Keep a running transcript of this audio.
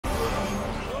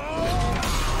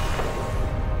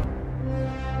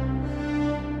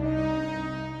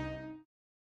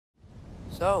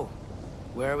So,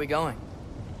 where are we going?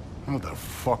 How the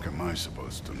fuck am I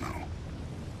supposed to know?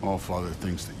 Allfather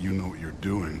thinks that you know what you're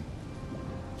doing,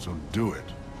 so do it.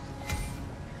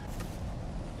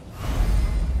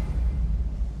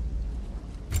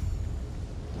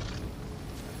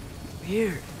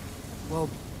 Weird. Well,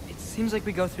 it seems like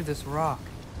we go through this rock.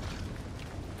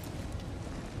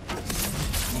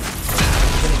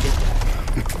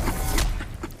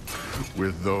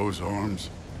 With those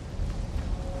arms?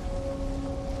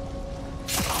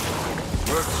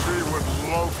 Let's see what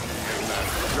Loki and that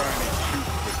shiny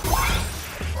toothpick.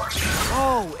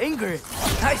 Oh, Ingrid!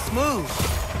 Nice move!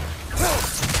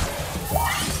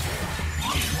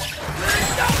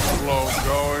 Slow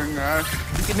going, eh?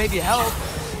 You could maybe help.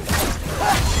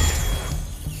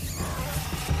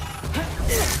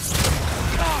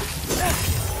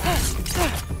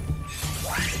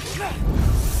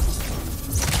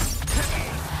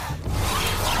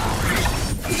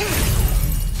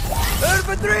 Third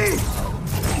for three!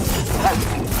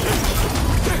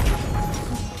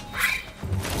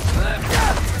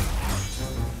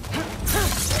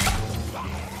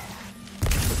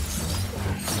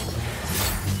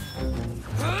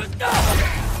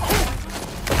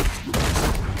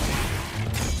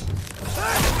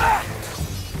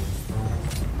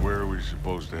 Where are we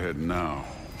supposed to head now?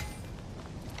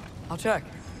 I'll check.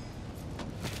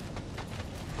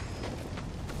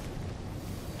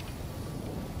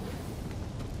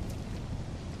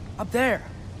 Up there.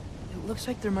 It looks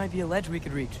like there might be a ledge we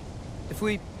could reach. If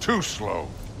we... Too slow.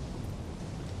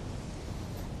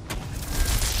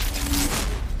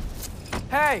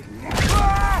 Hey!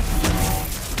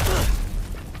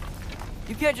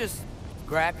 You can't just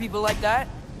grab people like that.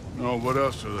 No, what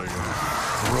else are they gonna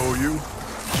throw you?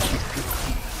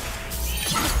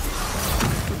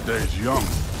 The day's young.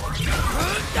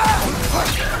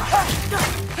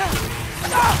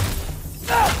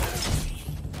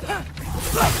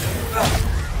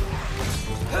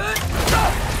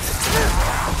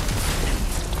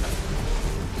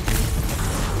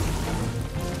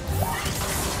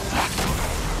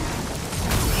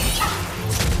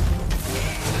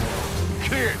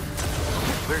 Kid,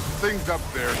 there's things up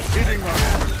there hitting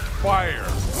us with fire.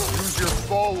 Use your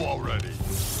bow already.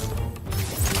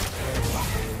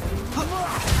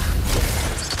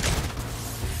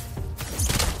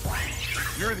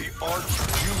 You're the archer.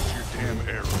 Use your damn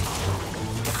arrows.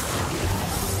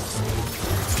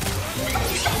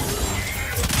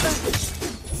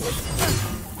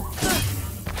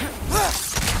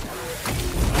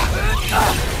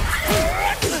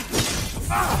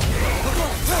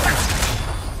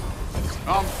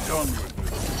 I'm done with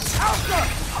this.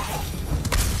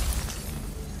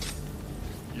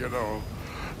 You know,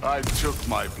 I took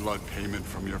my blood payment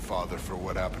from your father for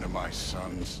what happened to my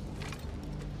sons.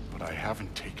 But I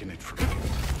haven't taken it from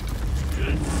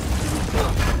you.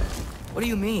 What do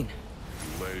you mean?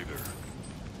 Later.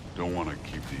 Don't want to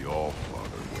keep the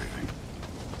Allfather waiting.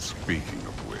 Speaking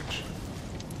of which,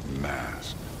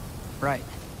 mask. Right.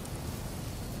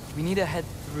 We need to head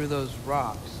through those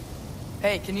rocks.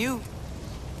 Hey, can you...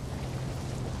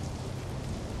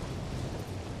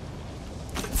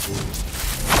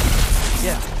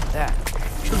 Yeah, that.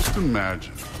 Just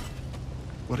imagine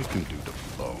what it can do to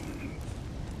bone.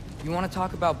 You want to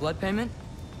talk about blood payment?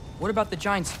 What about the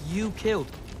giants you killed?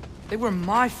 They were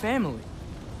my family.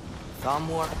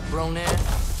 Thamor, Ronan,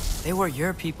 they were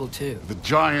your people too. The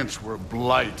giants were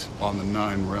blight on the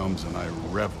 9 realms, and I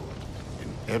reveled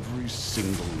in every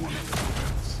single one of their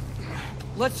deaths.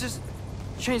 Let's just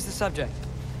change the subject.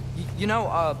 You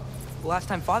know, last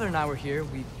time Father and I were here,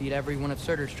 we beat every one of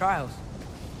Surtur's trials.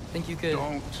 Think you could...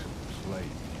 Don't play me.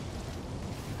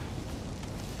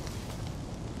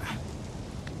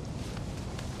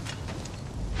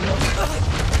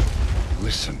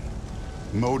 Listen,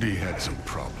 Modi had some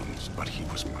problems, but he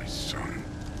was my son.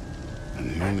 And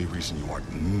the only reason you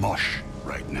aren't mush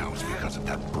right now is because of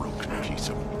that broken piece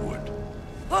of wood.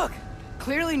 Look!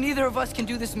 Clearly neither of us can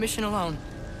do this mission alone.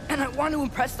 And I want to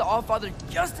impress the Allfather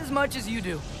just as much as you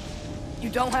do. You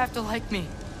don't have to like me,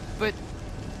 but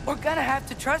we're gonna have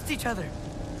to trust each other.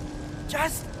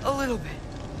 Just a little bit.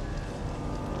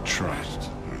 Trust.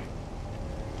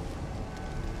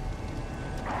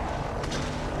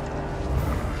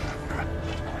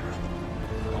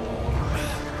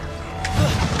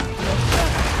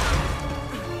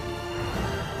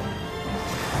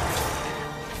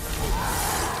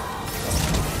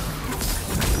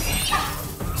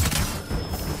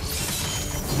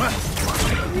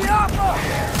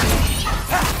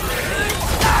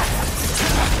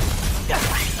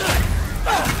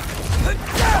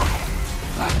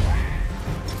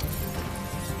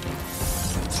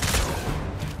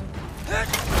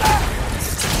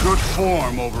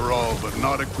 charm overall, but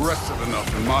not aggressive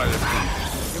enough in my opinion.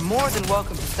 You're more than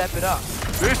welcome to step it up.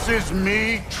 This is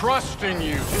me trusting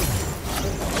you.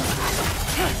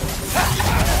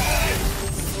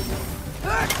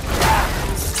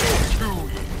 Too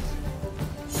easy.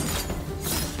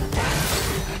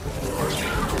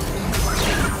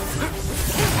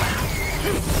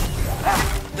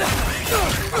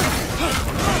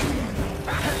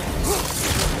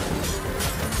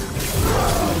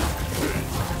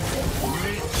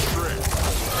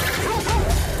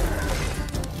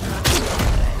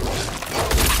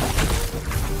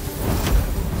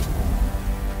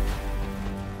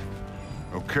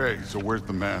 Okay, so where's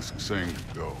the mask saying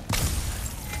to go?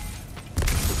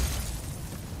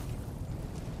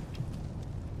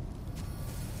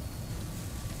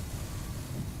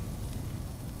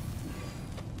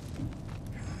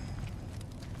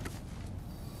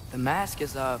 The mask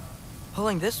is,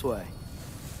 pulling this way.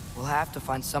 We'll have to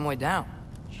find some way down.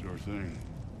 Sure thing.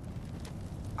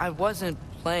 I wasn't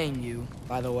playing you,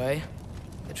 by the way.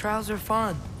 The trials are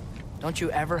fun. Don't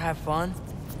you ever have fun?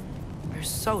 You're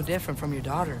so different from your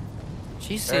daughter.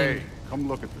 She seemed... Hey, come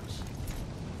look at this.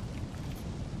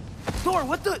 Thor,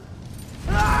 what the...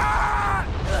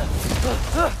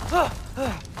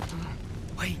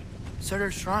 Wait,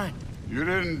 Surtur's shrine. You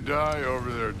didn't die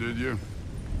over there, did you?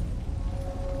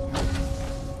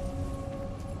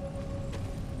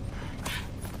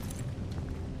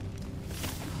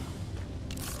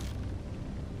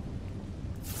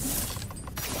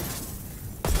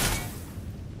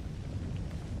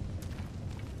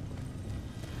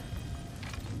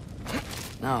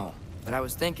 No, but I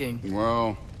was thinking...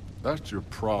 Well, that's your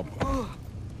problem.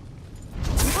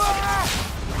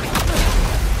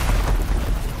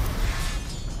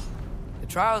 The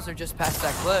trials are just past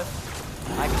that cliff.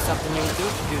 Might be something you and Duke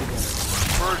can do together.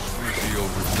 First we deal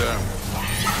with them.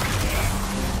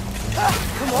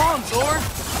 Come on, Thor!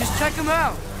 Just check them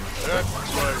out! That's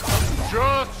right.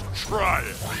 Just try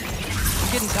it.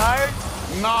 You getting tired?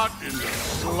 Not in the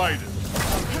slightest.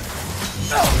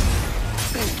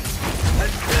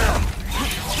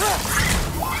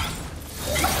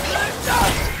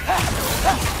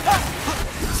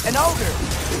 An ogre!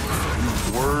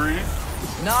 You worried?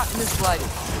 Not in the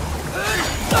slightest.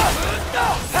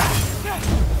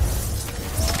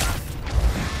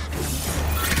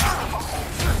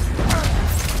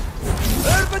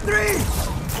 For three!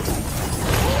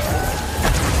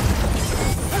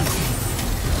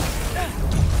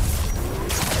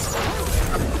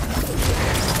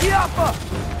 Yappa!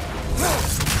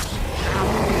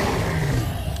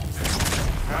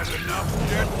 Had enough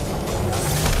yet?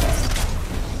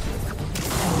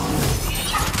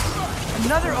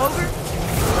 Another ogre?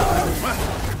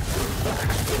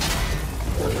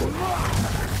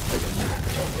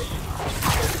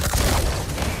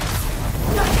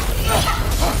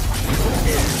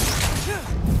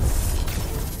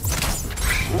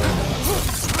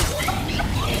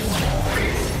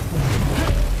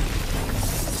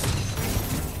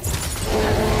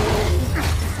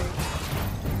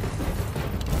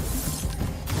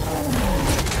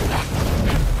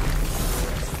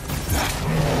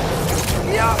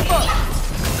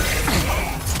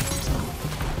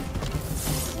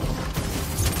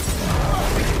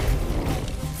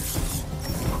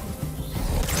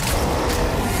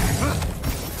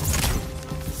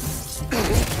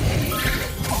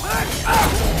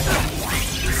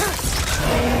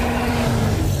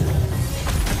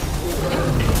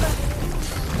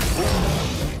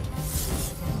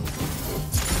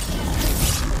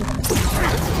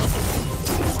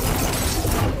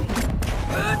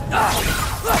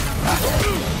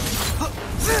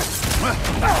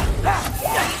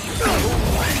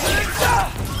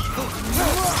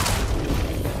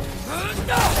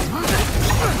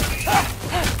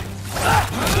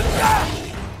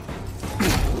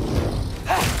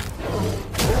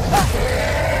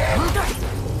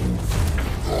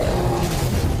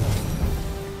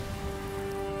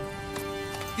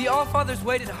 The Allfather's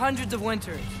waited hundreds of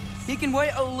winters. He can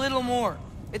wait a little more.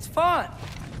 It's fun.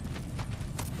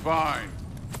 Fine.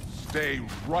 Stay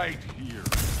right here.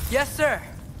 Yes, sir.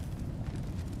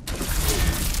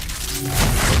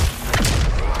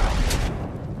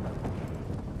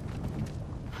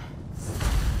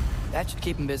 That should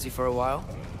keep him busy for a while.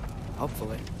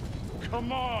 Hopefully.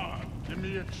 Come on, give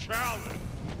me a challenge.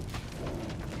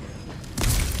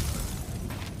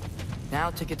 Now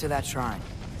to get to that shrine.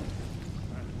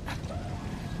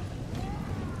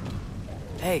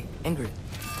 Hey, Ingrid.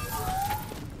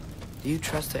 Do you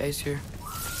trust the Ace here?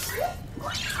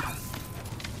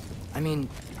 I mean,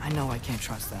 I know I can't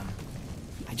trust them.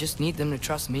 I just need them to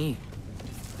trust me.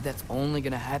 But that's only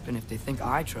gonna happen if they think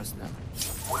I trust them.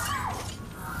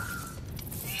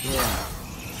 Yeah.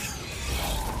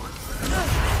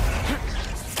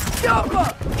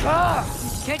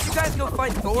 Can't you guys go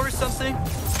fight Thor or something?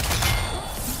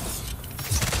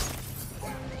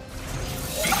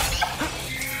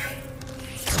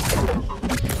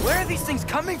 Where are these things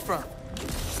coming from?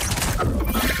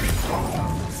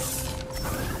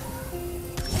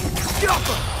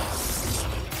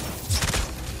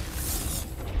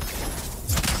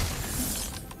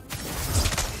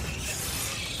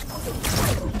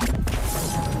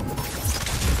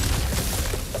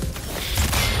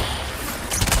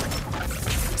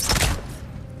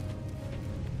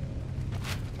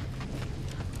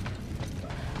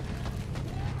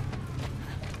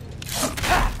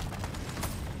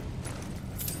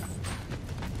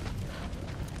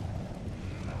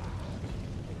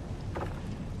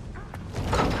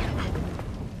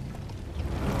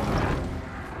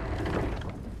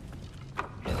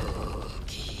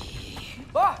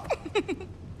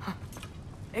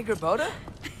 Hey, Grabota?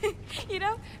 You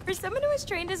know, for someone who was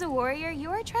trained as a warrior, you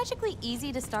are tragically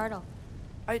easy to startle.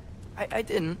 I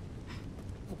didn't.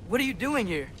 What are you doing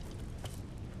here?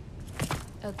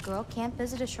 A girl can't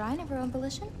visit a shrine of her own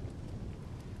volition?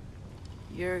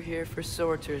 You're here for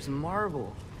Sorter's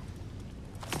marble.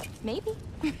 Maybe.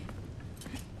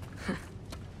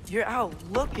 You're out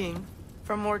looking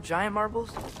for more giant marbles?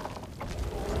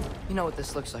 You know what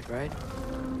this looks like, right?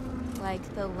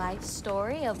 Like the life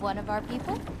story of one of our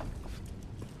people?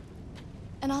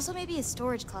 And also maybe a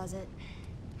storage closet.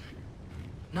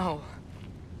 No.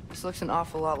 This looks an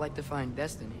awful lot like Defying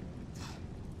Destiny.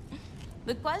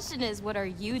 The question is, what are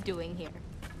you doing here?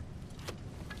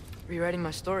 Rewriting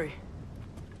my story.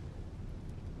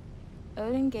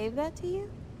 Odin gave that to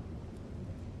you?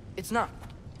 It's not.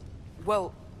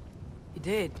 Well, he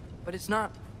did, but it's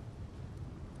not.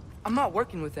 I'm not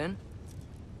working with him.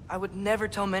 I would never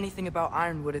tell him anything about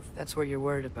Ironwood if that's what you're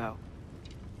worried about.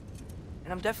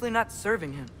 And I'm definitely not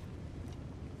serving him.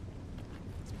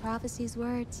 It's prophecy's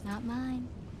words, not mine.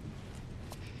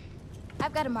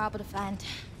 I've got a marble to find.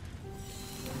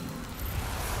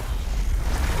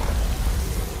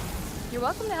 You're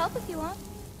welcome to help if you want.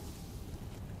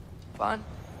 Fine.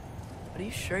 But are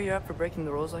you sure you're up for breaking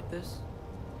the rules like this?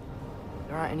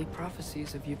 There aren't any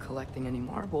prophecies of you collecting any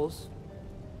marbles.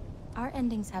 Our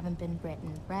endings haven't been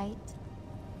written, right?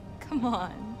 Come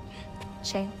on,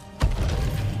 champ.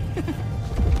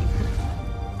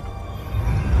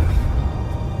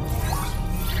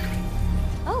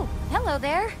 Oh, hello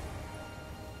there.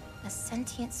 A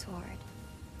sentient sword.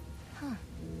 Huh.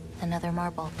 Another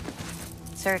marble.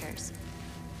 Surtur's.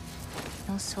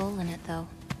 No soul in it, though.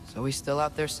 So he's still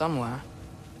out there somewhere.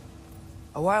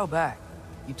 A while back,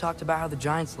 you talked about how the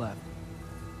giants left.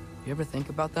 You ever think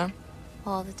about them?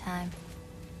 All the time.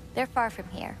 They're far from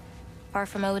here. Far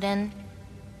from Odin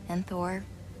and Thor.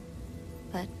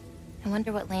 But I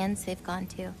wonder what lands they've gone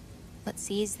to. What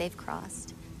seas they've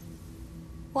crossed.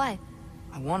 Why?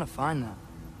 I want to find them.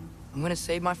 I'm gonna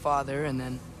save my father, and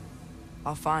then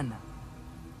I'll find them.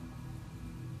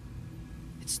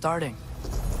 It's starting.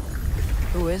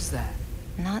 Who is that?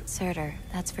 Not Surtur,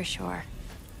 that's for sure.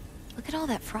 Look at all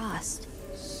that frost.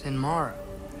 Sinmara.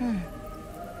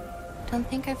 Don't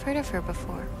think I've heard of her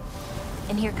before.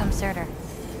 And here comes Surtur.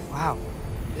 Wow.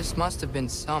 This must have been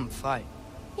some fight.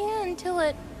 Yeah, until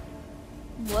it...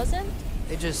 wasn't?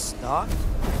 They just stalked?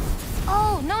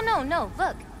 Oh, no.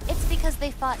 Look, it's because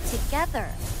they fought together.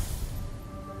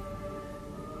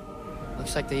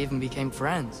 Looks like they even became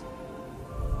friends.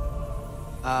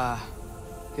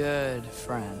 Good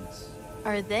friends.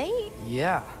 Are they?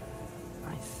 Yeah.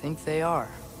 I think they are.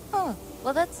 Oh,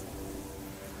 well that's...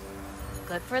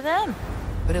 good for them.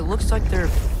 But it looks like their...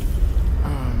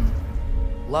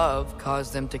 love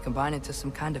caused them to combine into some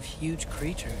kind of huge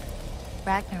creature.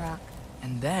 Ragnarok.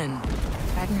 And then...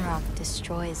 Ragnarok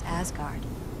destroys Asgard.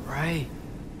 Right.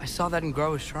 I saw that in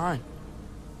Groa's shrine.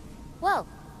 Well,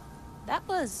 that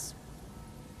was...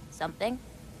 something.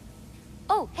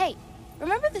 Oh, hey,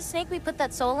 remember the snake we put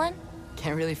that soul in?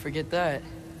 Can't really forget that.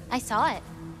 I saw it.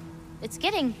 It's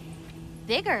getting...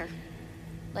 bigger.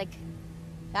 Like,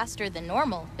 faster than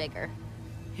normal bigger.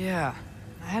 Yeah,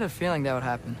 I had a feeling that would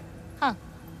happen. Huh.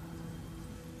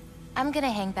 I'm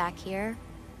gonna hang back here.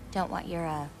 Don't want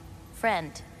your,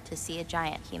 friend to see a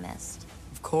giant he missed.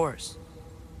 Of course.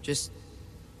 Just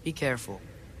be careful.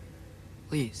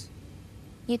 Please.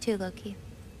 You too, Loki.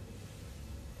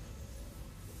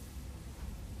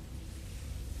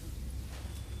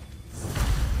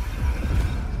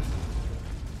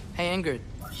 Hey, Ingrid.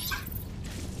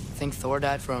 Think Thor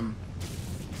died from...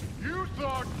 You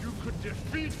thought you could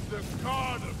defeat the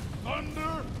god of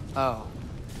thunder? Oh.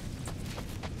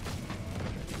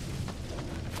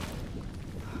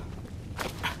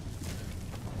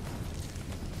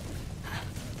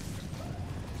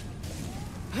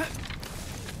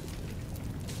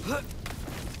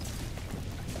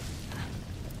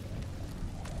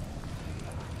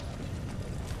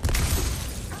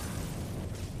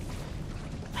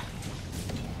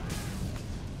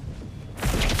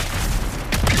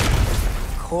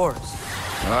 Corpse.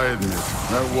 I admit,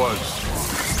 that was strong.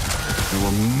 There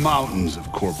were mountains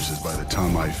of corpses by the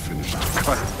time I finished.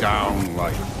 Cut down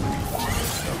like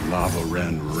wheat. The lava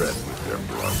ran red with their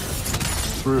blood.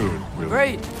 Through, really.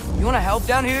 Great. You want to help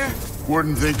down here?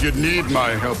 Wouldn't think you'd need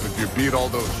my help if you beat all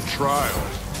those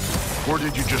trials. Or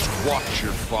did you just watch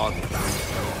your father?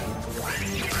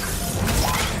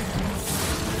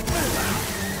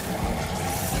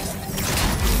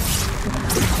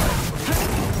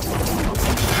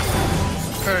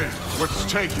 Hey, what's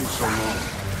taking so long?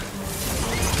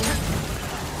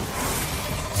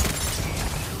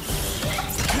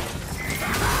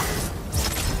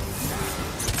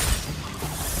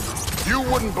 You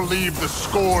wouldn't believe the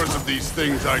scores of these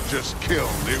things I just killed.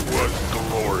 It was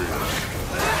glorious.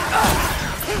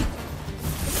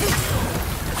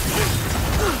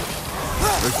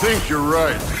 I think you're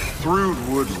right. Thrud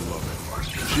would love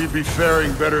it. She'd be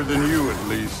faring better than you, at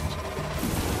least.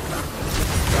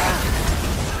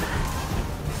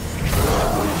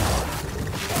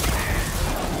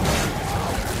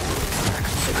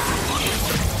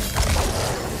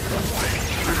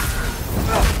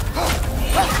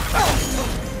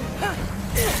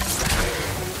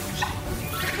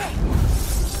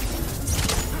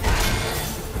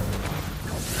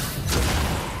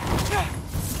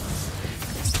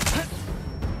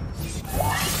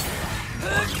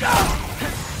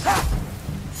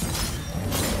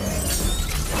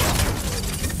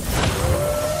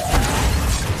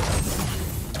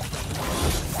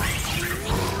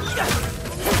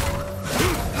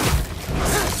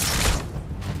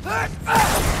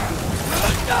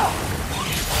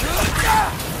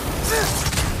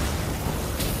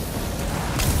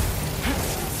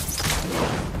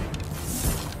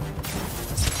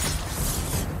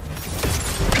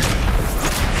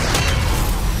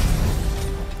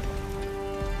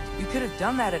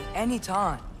 Done that at any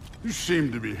time. You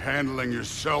seem to be handling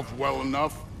yourself well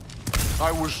enough.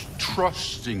 I was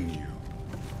trusting you.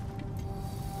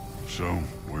 So,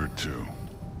 where to?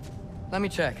 Let me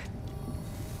check.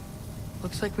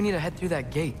 Looks like we need to head through that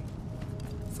gate.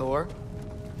 Thor?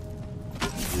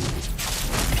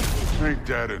 Ain't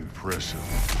that impressive?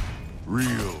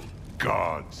 Real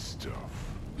god stuff.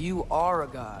 You are a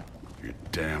god. You're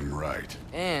damn right.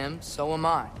 And so am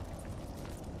I.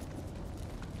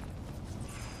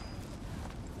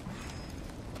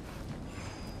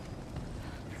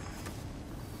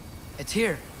 It's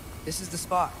here. This is the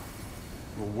spot.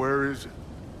 Well, where is it?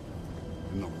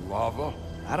 In the lava?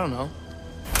 I don't know.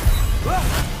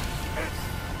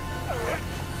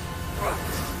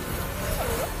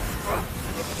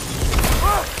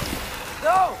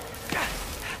 No!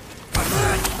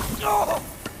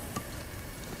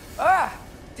 Ah!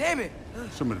 Damn it!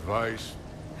 Some advice?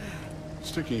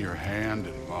 Sticking your hand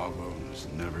in lava is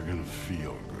never gonna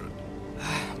feel good.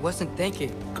 Wasn't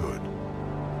thinking. Good.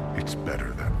 It's better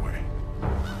that way.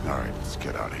 All right, let's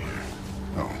get out of here.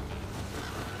 Oh.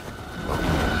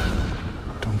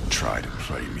 Look, don't try to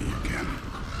play me again.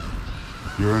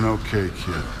 You're an okay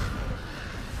kid.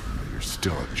 But you're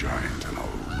still a giant, and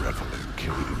I'll revel in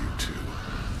killing you too.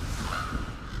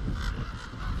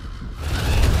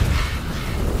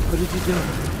 What did you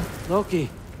do? Loki.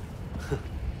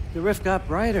 The rift got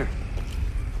brighter.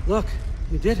 Look,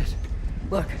 you did it.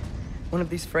 Look, one of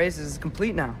these phrases is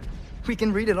complete now. We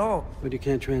can read it all. But you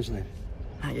can't translate it.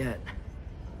 Not yet.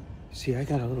 See, I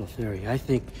got a little theory. I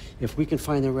think if we can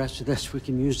find the rest of this, we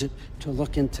can use it to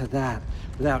look into that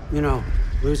without, you know,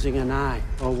 losing an eye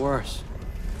or worse.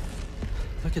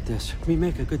 Look at this. We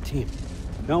make a good team.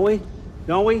 Don't we?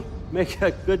 Don't we? Make a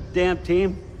good damn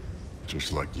team?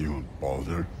 Just like you and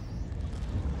Baldur.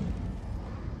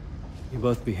 You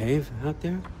both behave out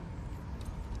there?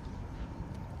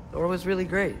 Thor was really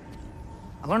great.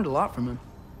 I learned a lot from him.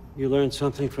 You learned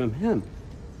something from him?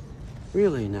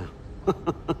 Really now?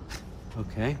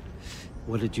 Okay.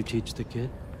 What did you teach the kid?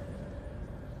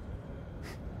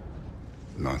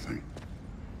 Nothing.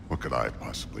 What could I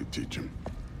possibly teach him?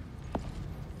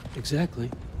 Exactly.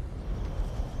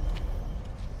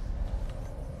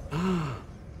 Ah,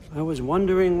 I was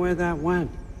wondering where that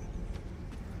went.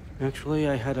 Actually,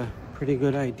 I had a pretty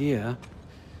good idea.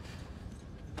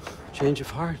 Change of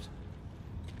heart.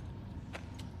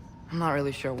 I'm not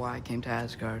really sure why I came to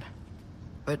Asgard.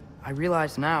 But I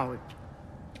realize now it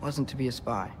wasn't to be a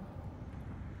spy.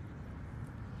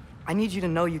 I need you to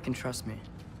know you can trust me.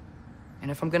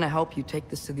 And if I'm gonna help you take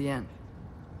this to the end,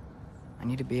 I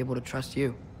need to be able to trust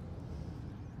you.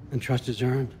 And trust is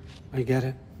earned. I get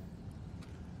it.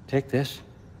 Take this,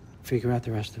 figure out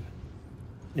the rest of it.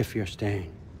 If you're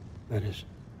staying, that is.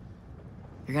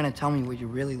 You're gonna tell me what you're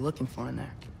really looking for in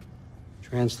there.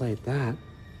 Translate that,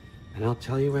 and I'll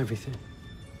tell you everything.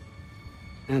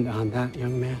 And on that,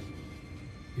 young man,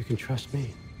 you can trust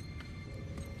me.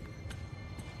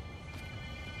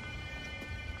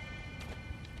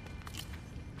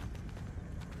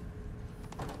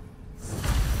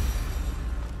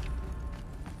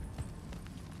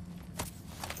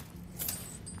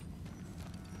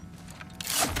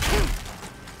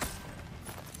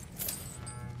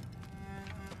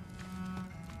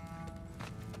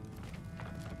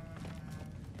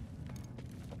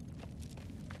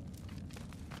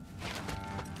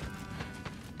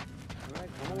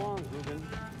 Come along, Ruben.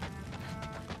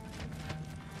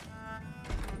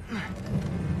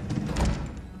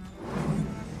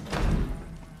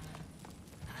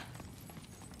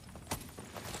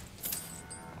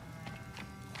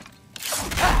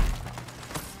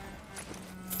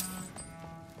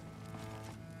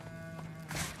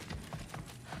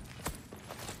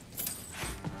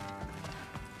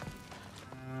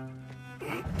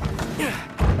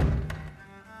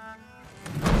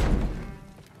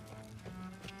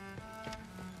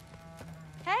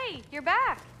 Hey, you're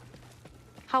back.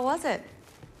 How was it?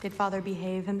 Did Father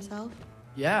behave himself?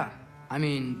 Yeah, I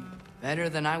mean, better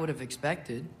than I would have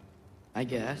expected, I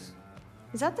guess.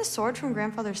 Is that the sword from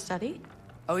Grandfather's study?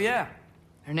 Oh yeah,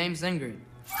 her name's Ingrid.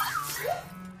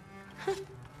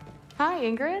 Hi,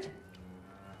 Ingrid.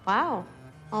 Wow,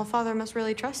 All-Father must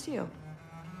really trust you.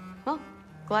 Well,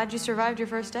 glad you survived your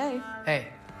first day. Hey,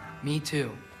 me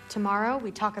too. Tomorrow,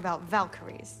 we talk about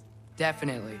Valkyries.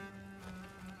 Definitely.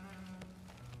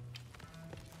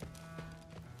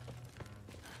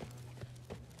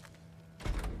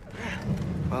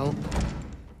 Well,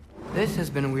 this has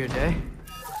been a weird day.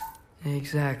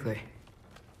 Exactly.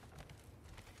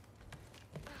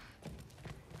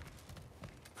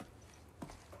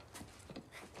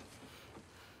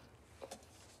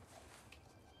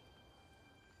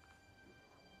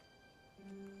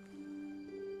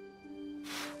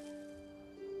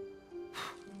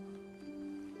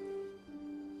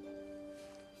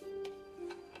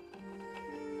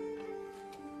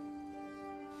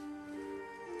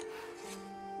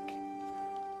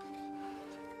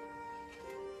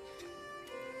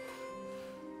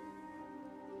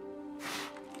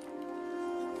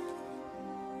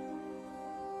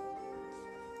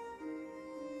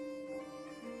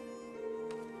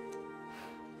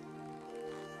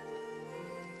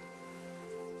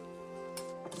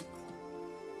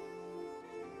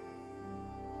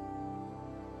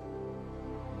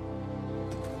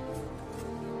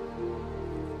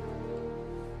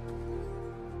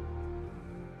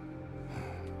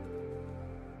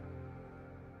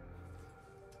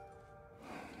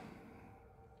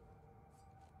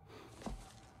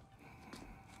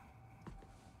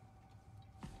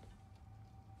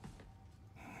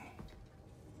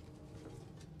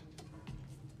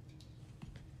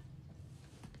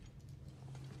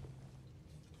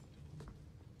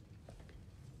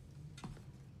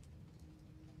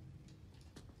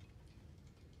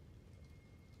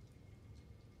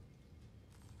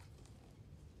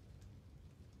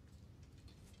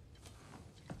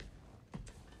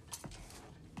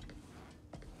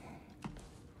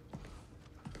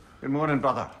 Good morning,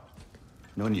 brother.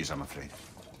 No news, I'm afraid.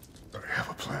 I have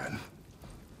a plan.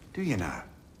 Do you now?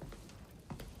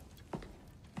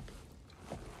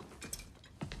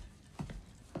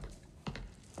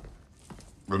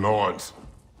 The Norns.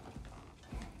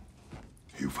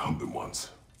 You found them once.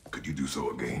 Could you do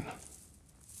so again?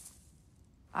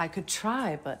 I could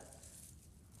try, but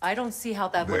I don't see how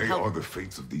that would They help. are the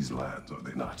fates of these lands, are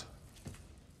they not?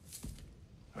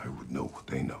 I would know what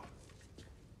they know,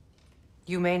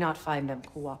 You may not find them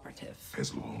cooperative.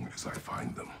 as long as I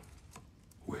find them.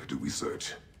 Where do we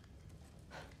search?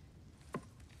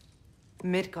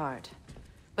 Midgard.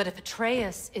 But if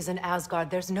Atreus is in Asgard,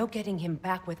 there's no getting him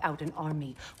back without an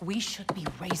army. We should be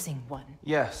raising one.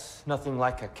 Yes, nothing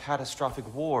like a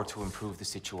catastrophic war to improve the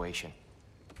situation.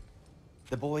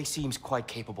 The boy seems quite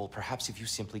capable. Perhaps if you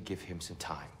simply give him some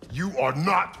time. You are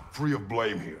not free of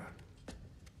blame here.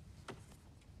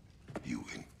 You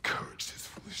encouraged his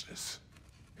foolishness,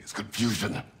 his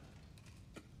confusion.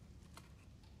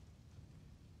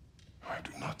 I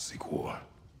do not seek war.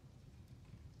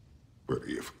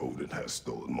 If Odin has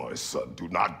stolen my son, do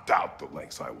not doubt the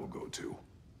lengths I will go to.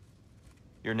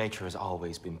 Your nature has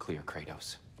always been clear,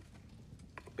 Kratos.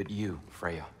 But you,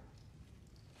 Freya.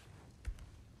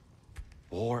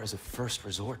 War is a first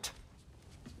resort.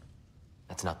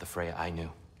 That's not the Freya I knew.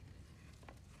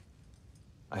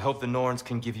 I hope the Norns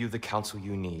can give you the counsel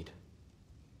you need.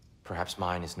 Perhaps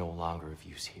mine is no longer of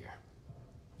use here.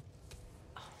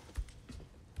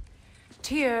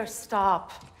 Tyr,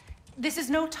 stop. This is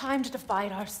no time to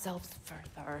divide ourselves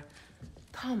further.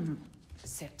 Come,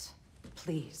 sit,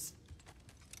 please.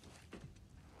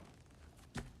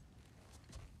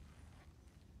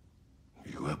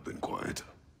 You have been quiet.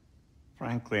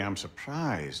 Frankly, I'm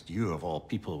surprised you, of all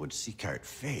people, would seek out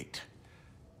fate.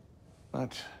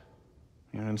 But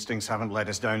your instincts haven't let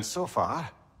us down so far.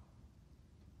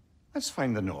 Let's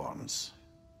find the Norns.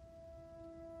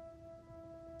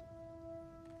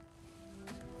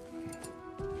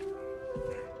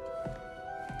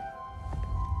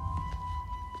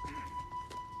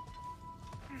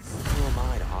 Who am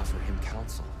I to offer him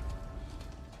counsel?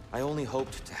 I only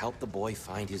hoped to help the boy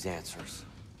find his answers.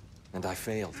 And I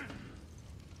failed.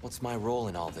 What's my role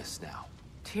in all this now?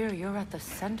 Tyr, you're at the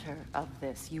center of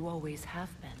this. You always have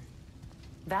been.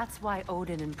 That's why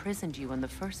Odin imprisoned you in the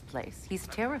first place. He's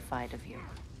terrified of you.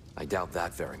 I doubt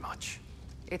that very much.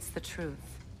 It's the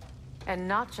truth. And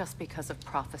not just because of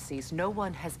prophecies. No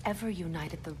one has ever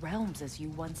united the realms as you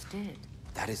once did.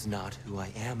 That is not who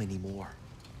I am anymore.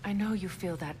 I know you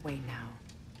feel that way now.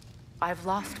 I've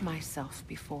lost myself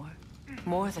before.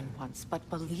 More than once, but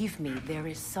believe me, there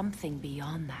is something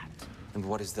beyond that. And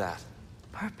what is that?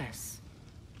 Purpose.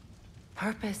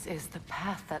 Purpose is the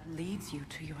path that leads you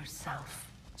to yourself.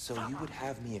 So you would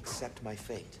have me accept my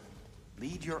fate?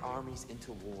 Lead your armies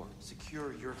into war,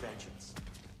 secure your vengeance.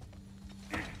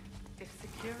 If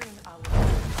securing our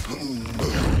is not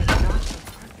your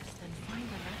purpose, then find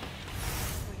another.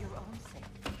 For your own sake.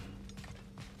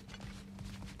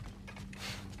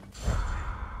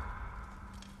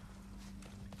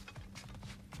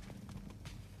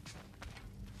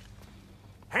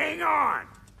 Hang on!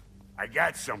 I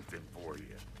got something for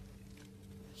you.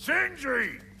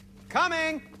 Sindri!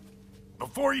 Coming!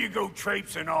 Before you go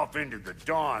traipsing off into the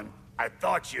dawn, I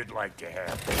thought you'd like to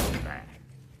have this back.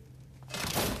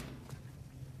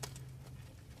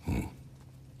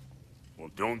 Well,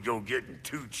 don't go getting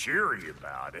too cheery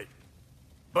about it.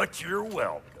 But you're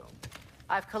welcome.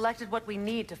 I've collected what we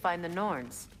need to find the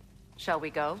Norns. Shall we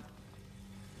go?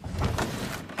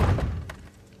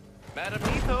 Madam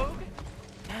Neathog?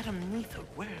 Madam Neathog,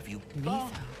 where have you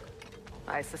gone? Neathog.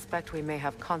 I suspect we may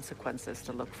have consequences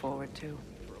to look forward to.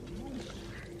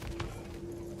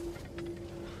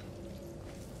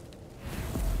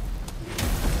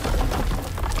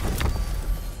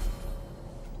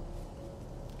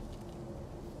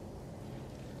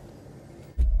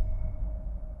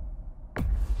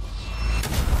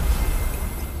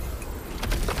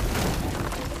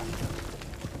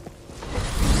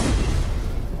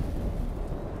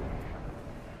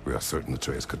 We are certain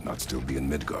Atreus could not still be in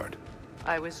Midgard.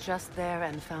 I was just there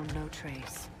and found no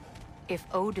trace. If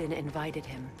Odin invited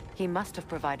him, he must have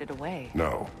provided a way.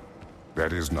 No,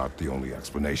 that is not the only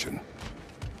explanation.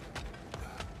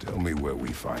 Tell me where we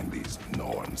find these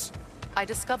Norns. I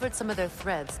discovered some of their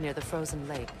threads near the frozen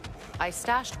lake. I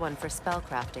stashed one for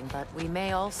spellcrafting, but we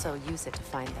may also use it to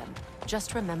find them.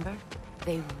 Just remember,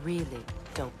 they really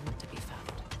don't want to be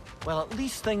found. Well, at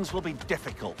least things will be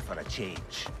difficult for a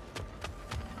change.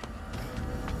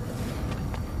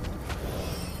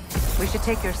 We should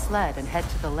take your sled and head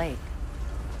to the lake.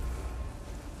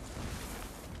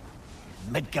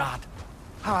 Midgard.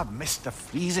 How I've missed the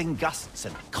freezing gusts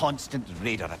and constant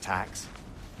raider attacks.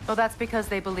 Well, that's because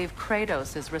they believe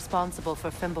Kratos is responsible for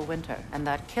Fimbulwinter, and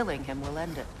that killing him will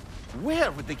end it.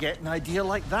 Where would they get an idea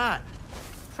like that?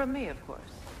 From me, of course.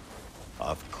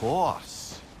 Of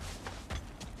course.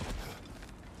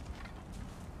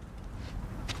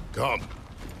 Come.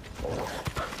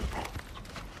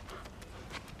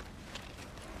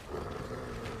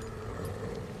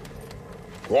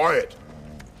 Quiet!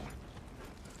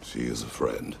 She is a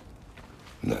friend.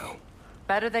 Now.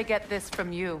 Better they get this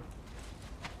from you.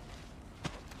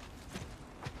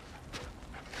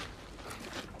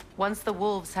 Once the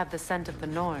wolves have the scent of the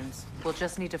Norns, we'll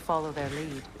just need to follow their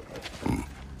lead.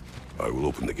 I will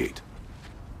open the gate.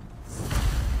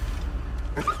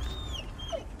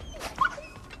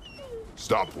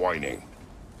 Stop whining.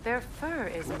 Their fur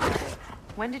is matted.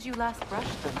 When did you last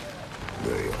brush them?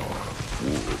 They are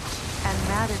wolves. And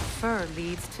matted fur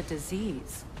leads to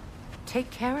disease. Take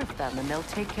care of them, and they'll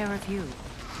take care of you.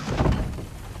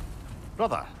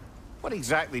 Brother, what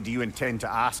exactly do you intend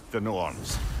to ask the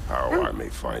Norns? How I may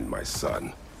find my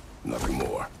son. Nothing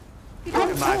more. You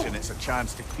don't imagine it's a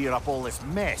chance to clear up all this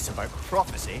mess about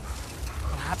prophecy?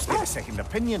 Perhaps get a second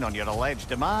opinion on your alleged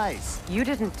demise. You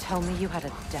didn't tell me you had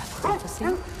a death prophecy?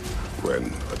 When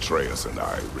Atreus and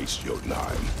I reached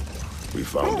Jotunheim, we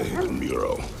found a hidden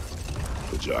mural.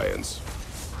 The giants,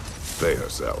 they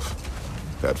herself,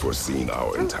 had foreseen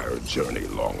our entire journey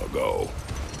long ago.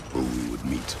 Who we would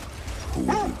meet, who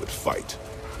we would fight.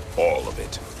 All of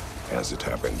it, as it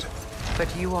happened.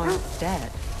 But you aren't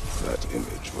dead. That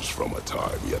image was from a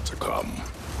time yet to come.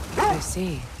 I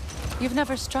see. You've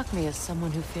never struck me as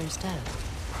someone who fears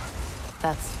death.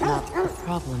 That's not the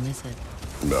problem, is it?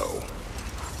 No.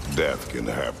 Death can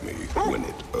have me when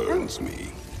it earns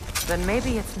me. Then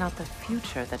maybe it's not the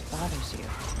future that bothers you.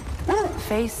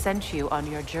 Faye sent you on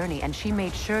your journey, and she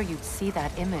made sure you'd see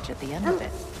that image at the end of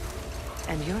it.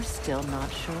 And you're still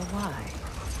not sure why.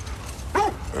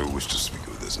 I wish to speak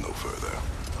of this no further.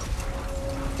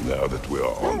 Now that we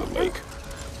are on the lake,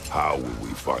 how will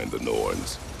we find the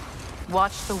Norns?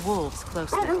 Watch the wolves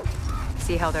closely.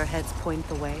 See how their heads point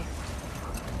the way?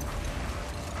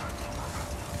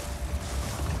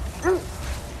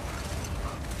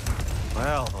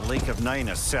 Well, the Lake of Nine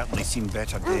has certainly seen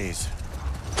better days.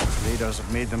 Raiders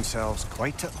have made themselves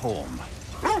quite at home.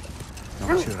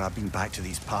 Not sure I've been back to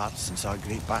these parts since our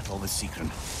great battle with Seekron.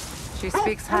 She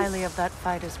speaks highly of that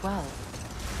fight as well.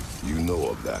 You know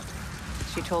of that?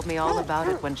 She told me all about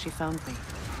it when she found me.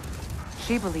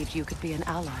 She believed you could be an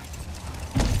ally.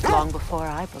 Long before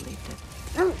I believed it.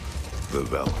 The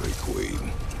Valkyrie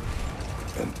Queen.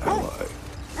 An ally.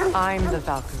 I'm the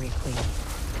Valkyrie Queen.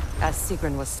 As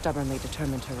Sigrun was stubbornly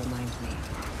determined to remind me.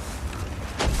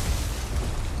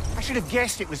 I should have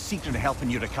guessed it was Seekron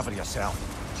helping you recover yourself.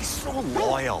 She's so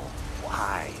loyal.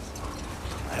 Why?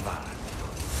 Clever.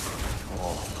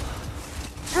 Oh.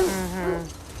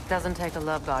 Doesn't take a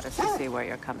love goddess to see where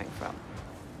you're coming from.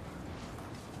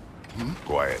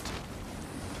 Quiet.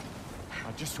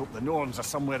 I just hope the Norns are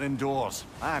somewhere indoors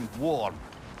and warm.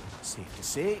 Safe to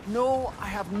say, no, I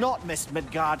have not missed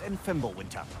Midgard in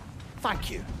Fimbulwinter. Thank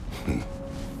you.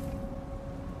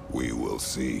 We will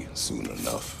see soon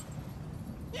enough.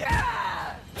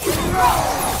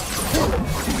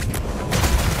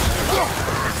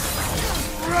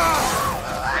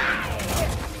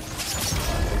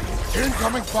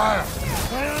 Incoming fire!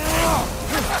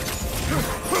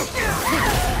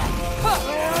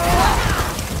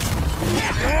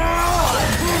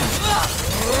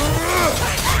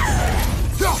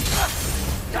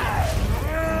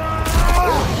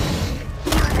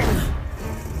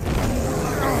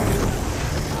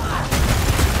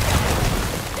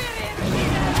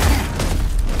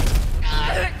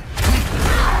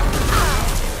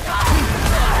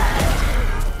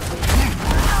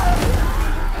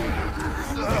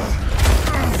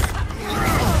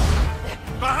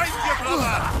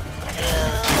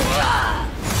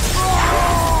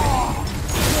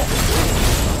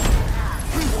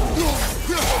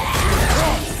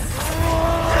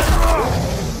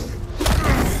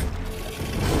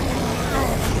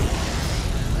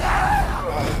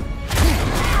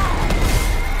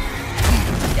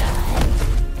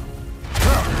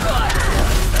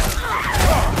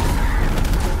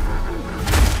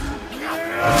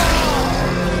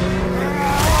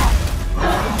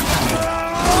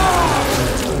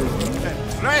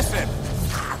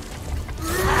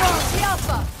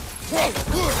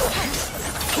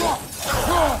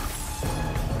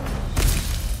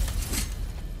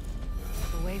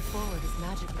 The way forward is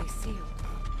magically sealed.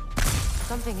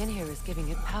 Something in here is giving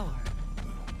it power.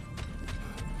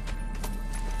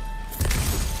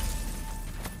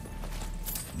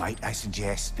 Might I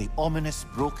suggest the ominous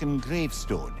broken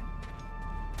gravestone?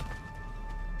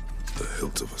 The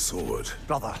hilt of a sword.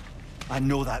 Brother, I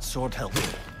know that sword hilt.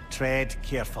 Tread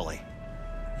carefully.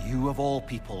 You of all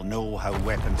people know how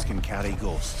weapons can carry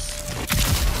ghosts.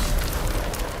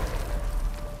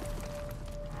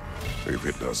 If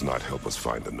it does not help us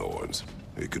find the Norns,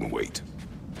 it can wait.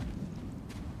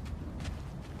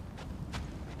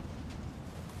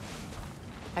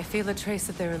 I feel a trace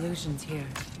of their illusions here.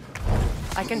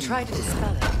 I can try to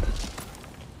dispel it.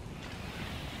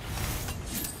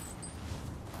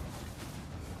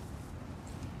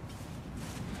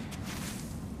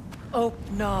 Oh,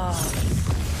 no.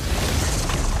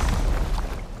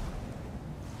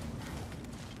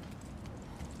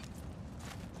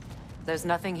 There's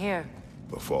nothing here.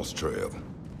 A false trail.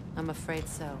 I'm afraid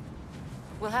so.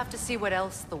 We'll have to see what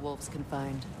else the wolves can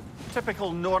find.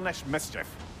 Typical Nornish mischief.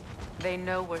 They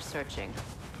know we're searching.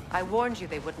 I warned you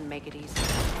they wouldn't make it easy.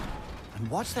 And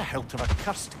what's the hilt of a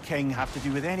cursed king have to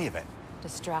do with any of it?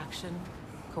 Distraction,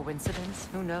 Coincidence?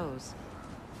 Who knows?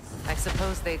 I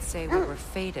suppose they'd say we were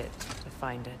fated to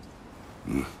find it.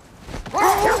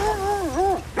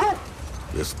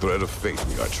 This thread of fate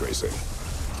we are tracing.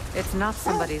 It's not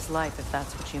somebody's life, if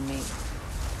that's what you mean.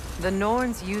 The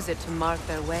Norns use it to mark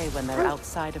their way when they're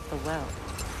outside of the well.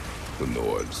 The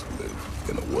Norns live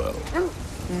in a well.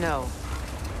 No.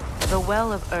 The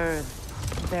Well of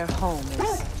Earth, their home,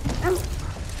 is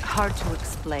hard to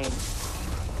explain.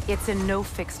 It's in no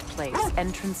fixed place.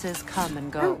 Entrances come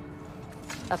and go.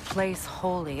 A place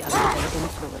wholly under their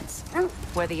influence,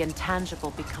 where the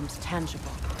intangible becomes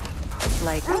tangible.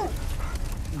 Like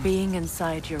being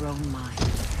inside your own mind.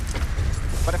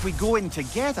 But if we go in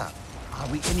together, are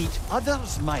we in each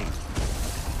other's mind?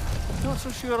 Not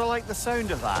so sure I like the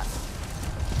sound of that.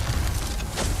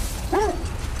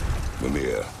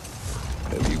 Mimir,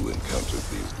 have you encountered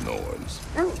these Norns?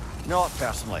 Not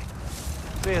personally.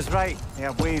 Freya's right. They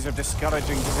have ways of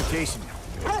discouraging visitation.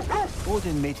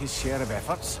 Odin made his share of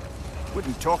efforts.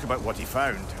 Wouldn't talk about what he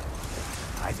found.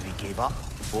 Either he gave up,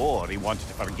 or he wanted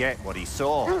to forget what he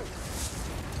saw.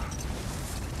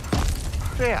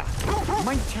 Freya,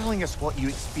 mind telling us what you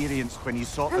experienced when you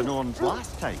sought the Norns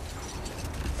last time?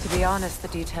 To be honest, the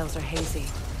details are hazy.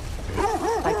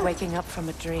 Like waking up from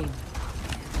a dream.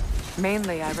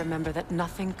 Mainly, I remember that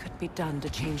nothing could be done to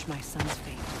change my son's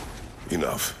fate.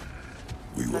 Enough.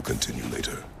 We will continue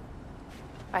later.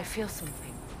 I feel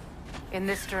something. In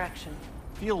this direction.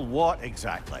 Feel what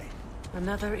exactly?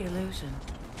 Another illusion.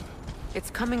 It's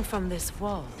coming from this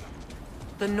wall.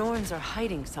 The Norns are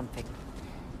hiding something.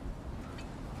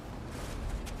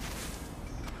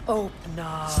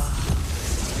 Opener.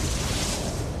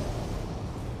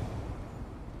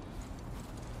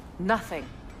 Nothing.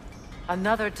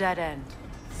 Another dead end.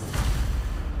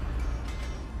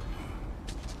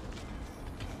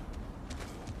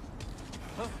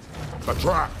 A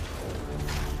trap!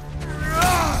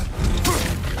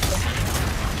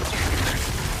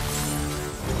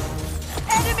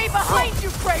 Enemy behind you,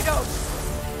 Kratos!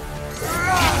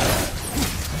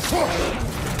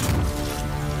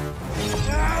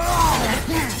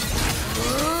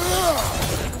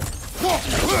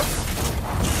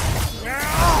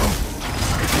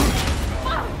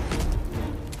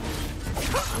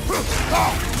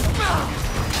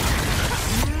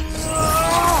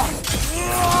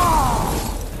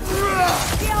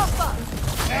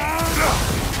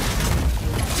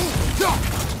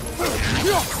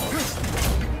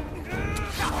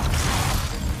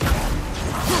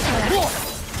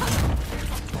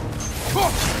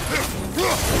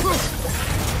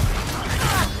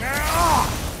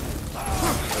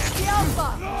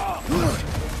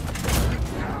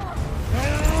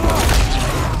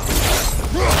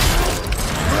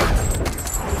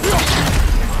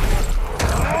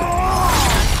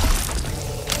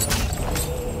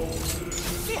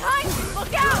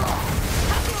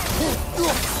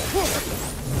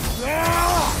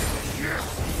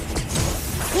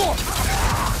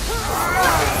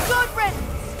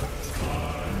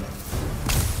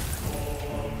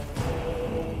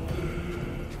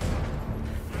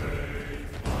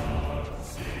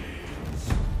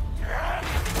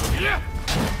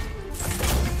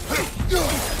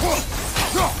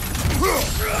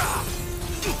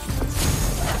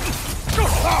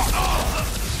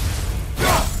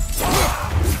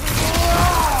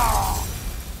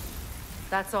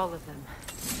 That's all of them.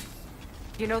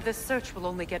 You know, this search will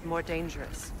only get more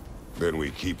dangerous. Then we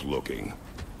keep looking.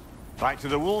 Back to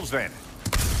the wolves, then.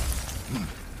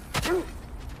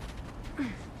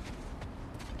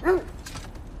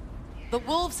 The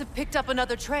wolves have picked up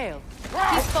another trail.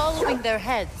 He's following their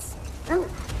heads.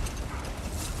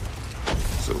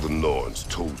 So the Norns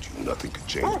told you nothing could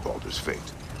change Baldur's fate.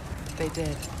 They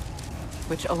did.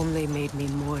 Which only made me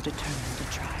more determined to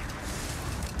try.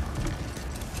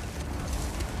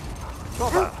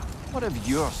 Brother, what of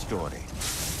your story?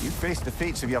 You faced the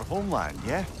fates of your homeland,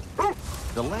 yeah?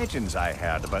 The legends I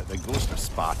heard about the ghost of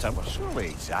Sparta were surely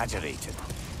exaggerated.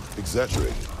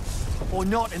 Exaggerated? Oh,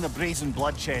 not in the brazen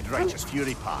bloodshed righteous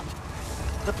fury part.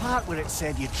 The part where it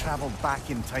said you traveled back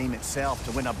in time itself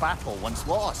to win a battle once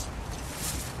lost.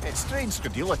 It's strange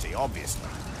credulity, obviously.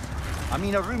 I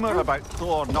mean, a rumor about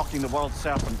Thor knocking the world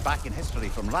serpent back in history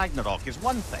from Ragnarok is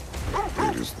one thing.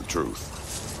 It is the truth.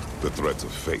 The threads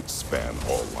of fate span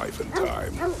all life and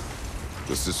time.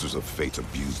 The Sisters of Fate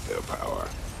abused their power.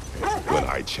 When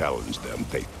I challenged them,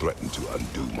 they threatened to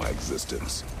undo my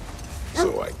existence.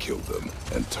 So I killed them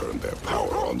and turned their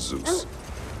power on Zeus.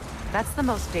 That's the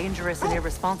most dangerous and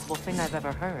irresponsible thing I've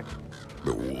ever heard.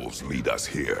 The wolves lead us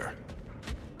here.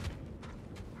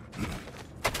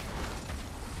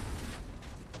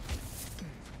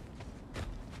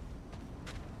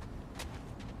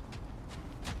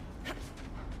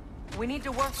 We need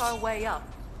to work our way up.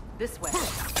 This way.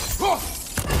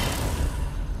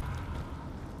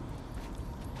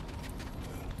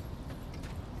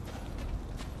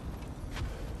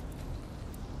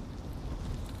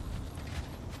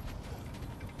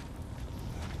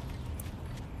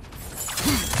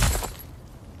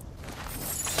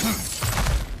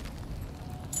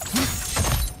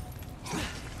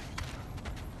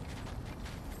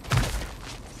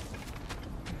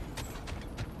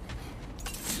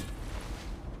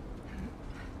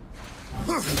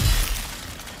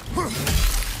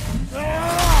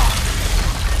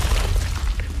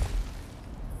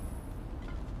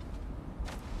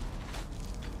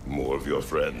 More of your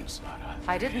friends.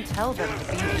 I didn't tell them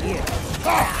to be here.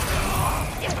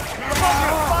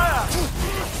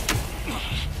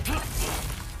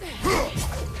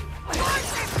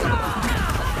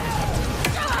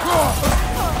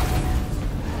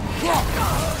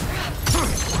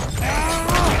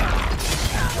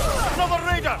 Another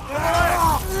raider!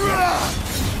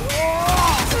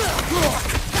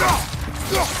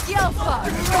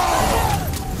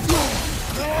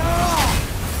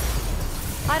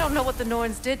 I don't know what the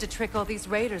Norns did to trick all these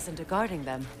raiders into guarding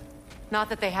them. Not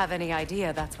that they have any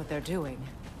idea that's what they're doing.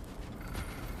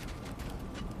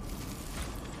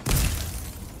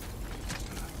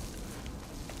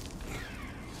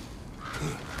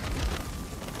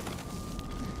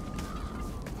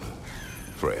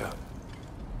 Freya,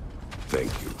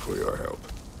 thank you for your help.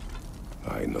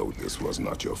 I know this was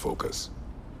not your focus.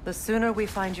 The sooner we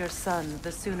find your son,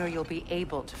 the sooner you'll be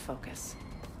able to focus.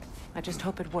 I just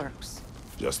hope it works.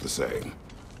 Just the same.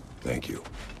 Thank you.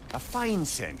 A fine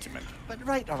sentiment, but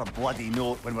write her a bloody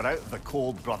note when we're out of the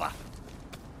cold, brother.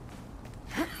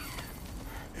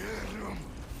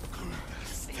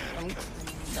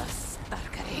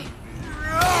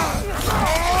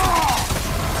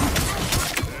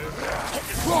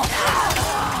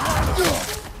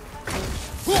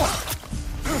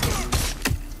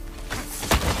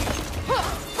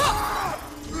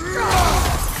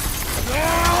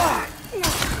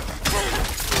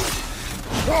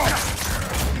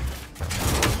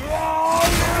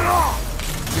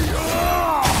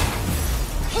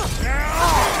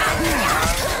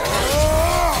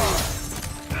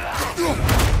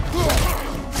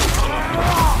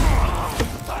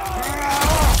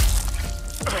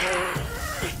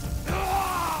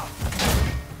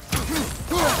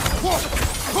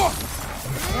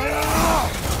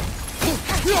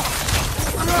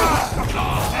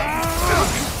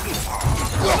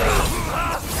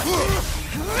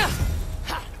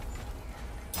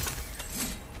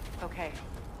 Okay,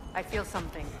 I feel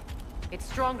something. It's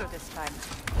stronger this time.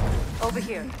 Over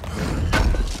here.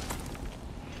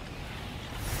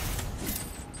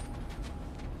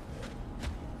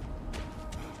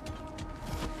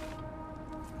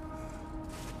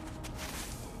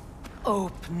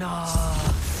 Open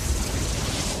up.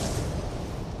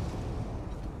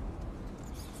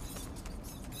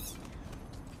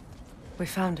 We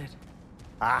found it.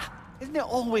 Ah, isn't it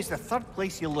always the third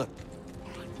place you look?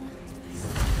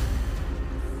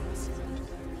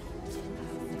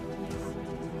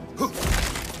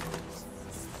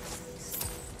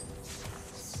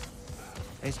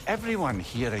 Is everyone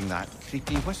hearing that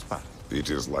creepy whisper? It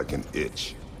is like an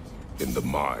itch in the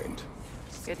mind.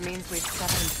 It means we've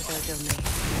stepped into their domain.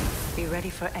 Be ready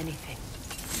for anything.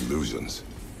 Illusions.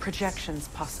 Projections,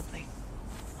 possibly.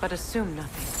 But assume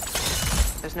nothing.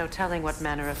 There's no telling what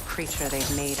manner of creature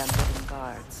they've made unwitting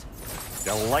guards.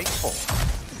 Delightful.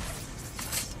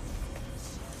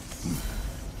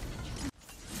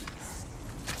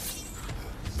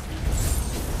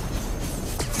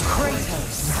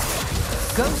 Kratos,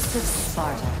 Ghost of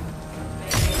Sparta,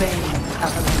 Bane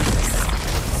of Olympus,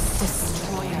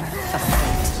 Destroyer of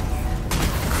Fate,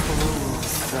 Cruel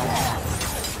Slayer,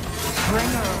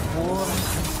 Bringer of War,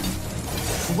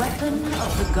 Weapon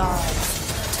of the Gods,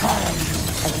 turned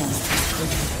against the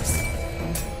criminals.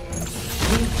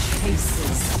 He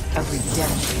chases a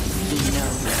redemption he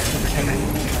knows he can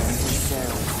never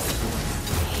deserve.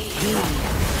 He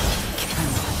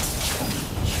cannot change.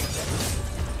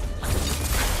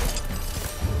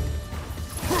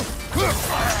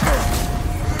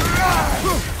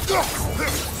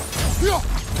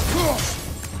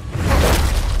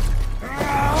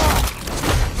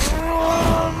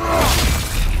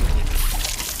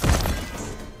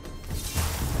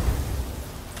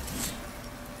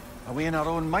 Are we in our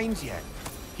own minds yet?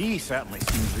 He certainly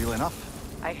seems real enough.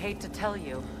 I hate to tell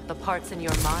you, the parts in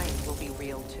your mind will be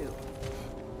real too.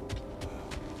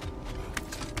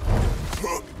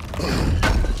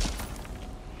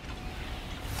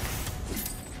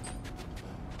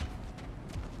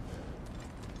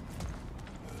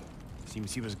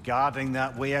 Seems he was guarding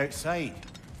that way outside.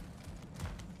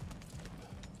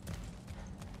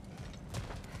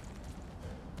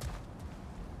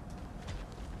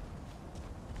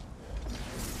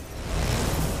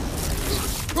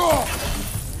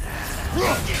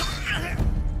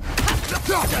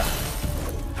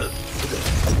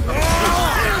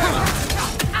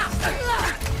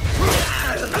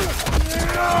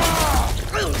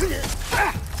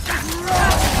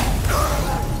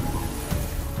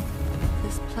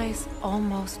 This place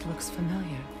almost looks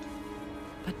familiar,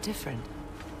 but different.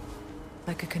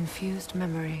 Like a confused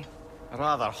memory. A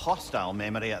rather hostile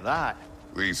memory at that.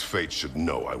 These fates should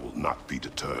know I will not be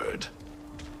deterred.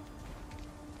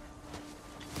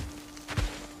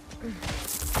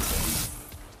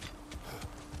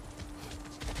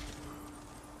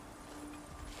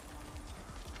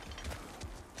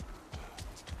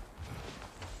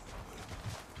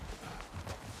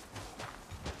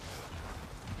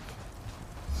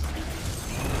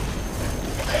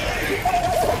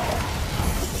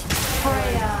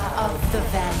 Freya of the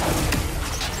Vanguard,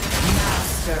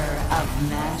 master of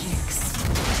magics,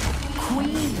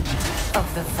 queen of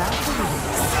the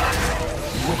Valkyries,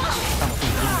 witch of the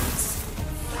woods,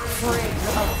 frigg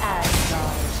of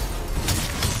Asgard,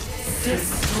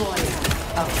 destroyer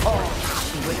of all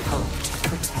she would hope to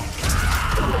protect.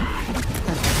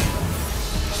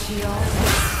 She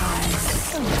always finds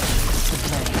something to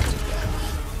blame.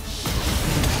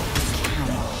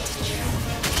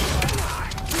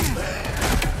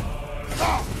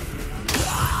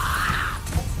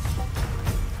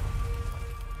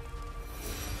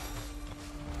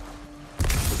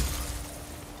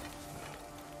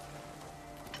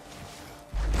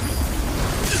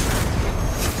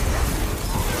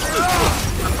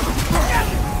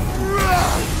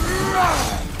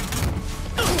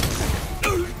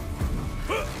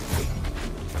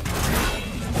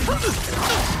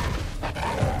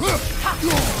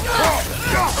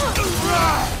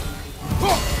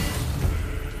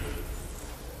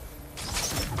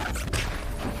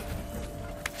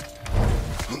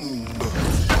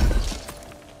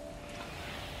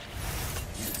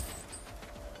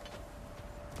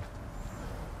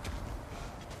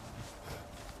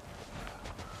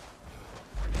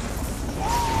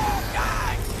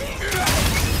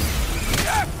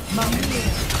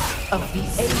 Of the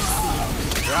AC.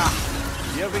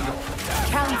 Here we go.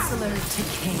 Counselor to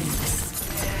kings.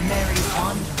 Merry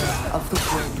wanderer of the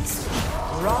woods.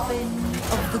 Robin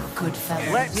of the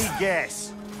Goodfellows. Let me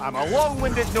guess. I'm a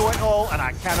long-winded know-it-all and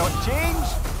I cannot change?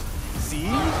 See?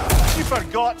 You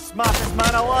forgot smartest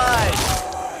man alive.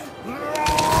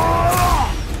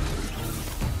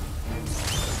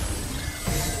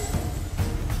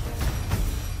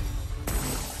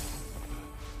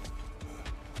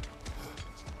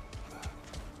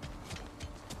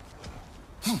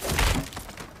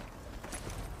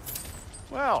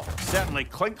 Well, certainly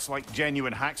clinks like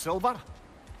genuine hack silver.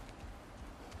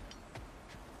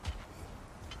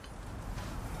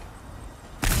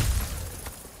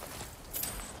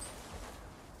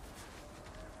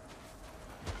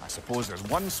 I suppose there's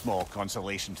one small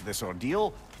consolation to this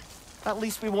ordeal. At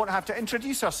least we won't have to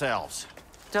introduce ourselves.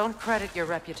 Don't credit your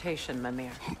reputation,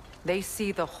 Mimir. They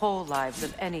see the whole lives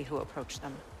of any who approach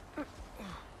them.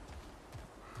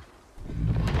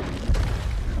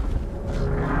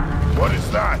 What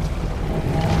is that?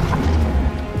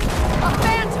 A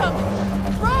phantom!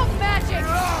 Rogue magic!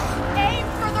 Aim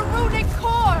for the runic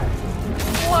core!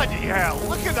 Bloody hell,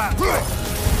 look at that!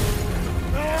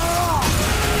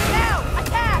 Now,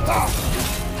 attack!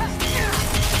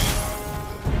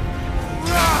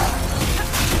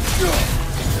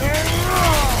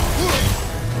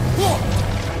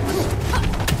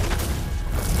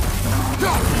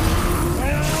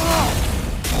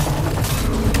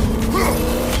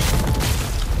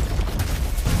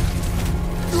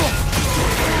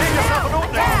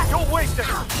 Don't waste it!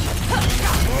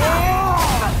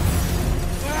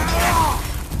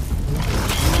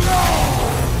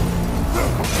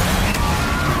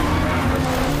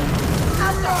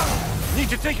 Need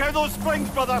to take out those springs,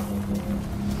 brother!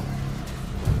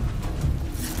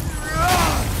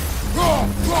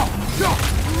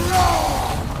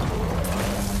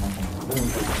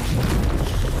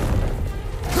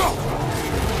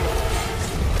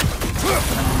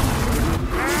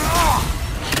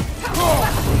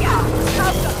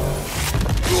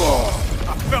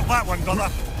 I felt that one, brother.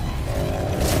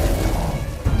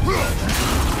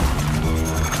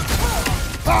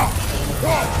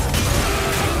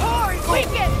 Core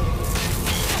weakened!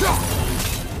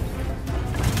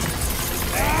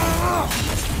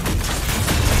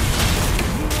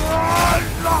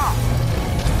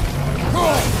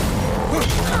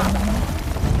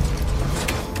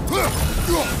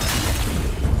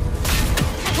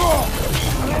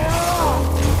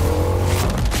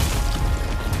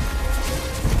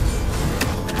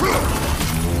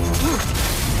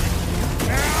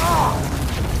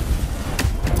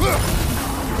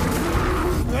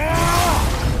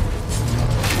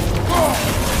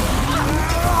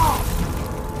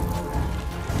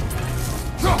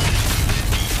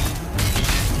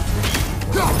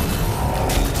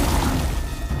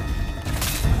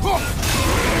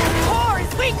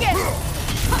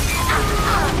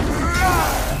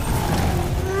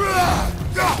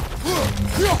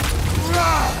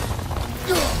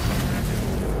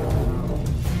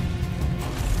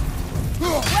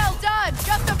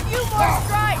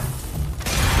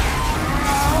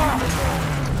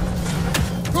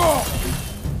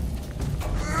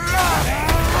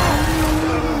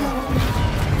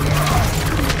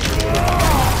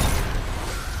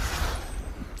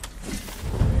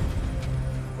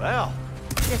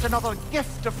 Another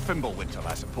gift of Fimbulwinter,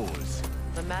 I suppose.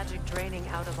 The magic draining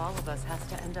out of all of us has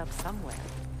to end up somewhere.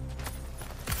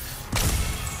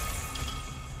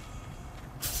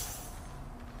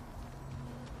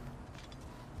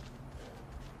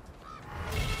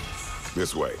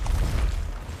 This way.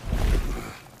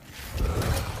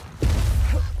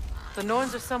 The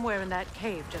Norns are somewhere in that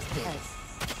cave just ahead.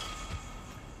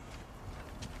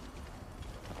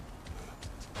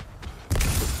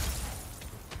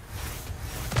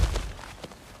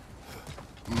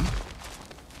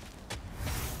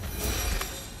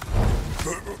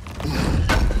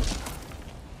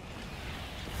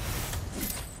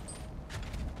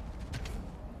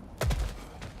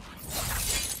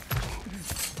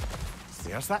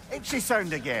 There's that itchy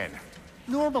sound again.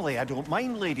 Normally, I don't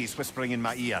mind ladies whispering in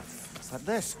my ear, but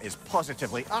this is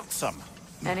positively irksome.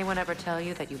 Anyone ever tell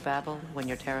you that you babble when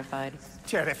you're terrified?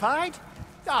 Terrified?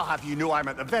 I'll have you know I'm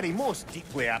at the very most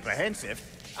deeply apprehensive.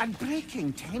 And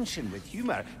breaking tension with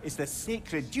humor is the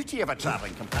sacred duty of a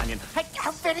traveling companion. How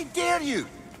very dare you?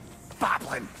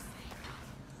 Babbling!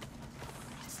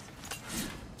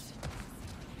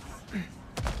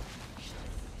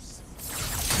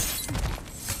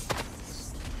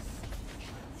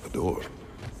 Door.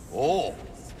 Oh,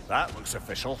 that looks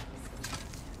official.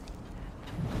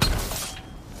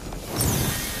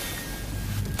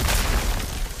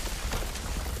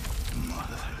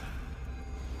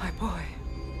 My boy.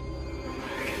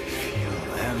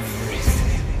 Feel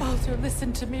everything. Baldur,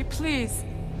 listen to me, please.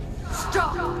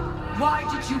 Stop! Why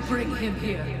did you bring him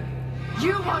here?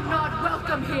 You are not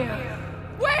welcome here!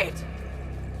 Wait!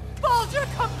 Baldur,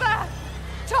 come back!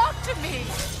 Talk to me!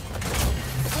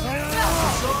 So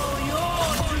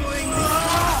you're doing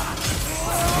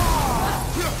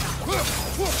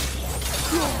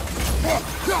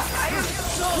I am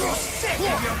so sick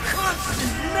of your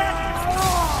constant madness!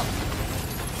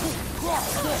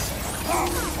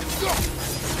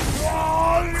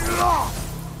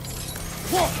 What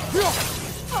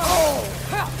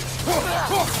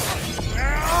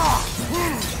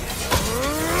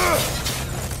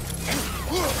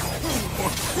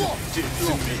you did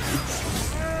to me?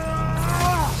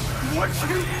 What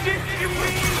you did to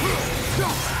me?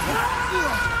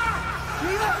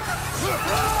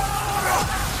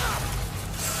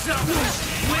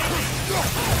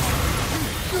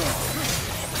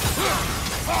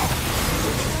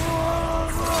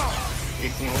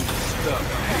 It won't stop.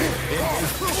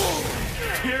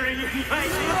 Tearing in my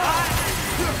eyes.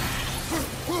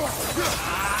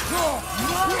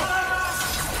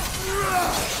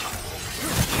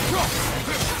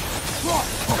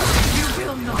 You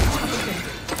will not touch him.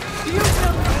 You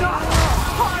will not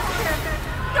harm him.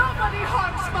 Nobody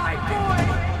harms my boy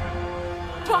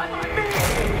but me.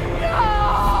 No!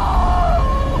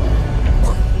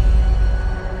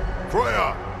 Freya!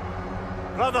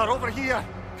 Brother, over here!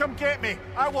 Come get me!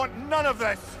 I want none of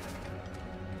this!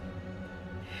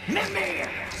 Mimir!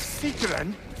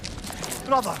 Seekerin?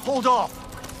 Brother, hold off!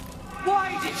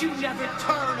 Why did you never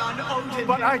turn on Odin?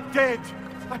 But I did!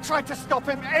 I tried to stop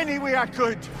him any way I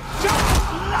could!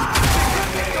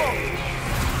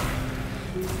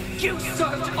 You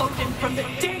served Odin from the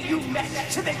day you met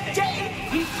to the day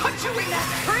he put you in that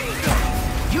tree!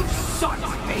 You sought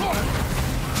favor!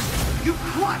 You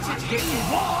plotted his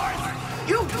wars!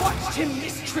 You watched him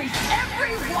mistreat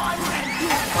everyone and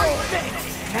everything!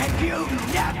 And you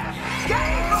never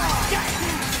gave a shit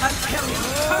until he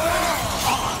turned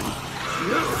on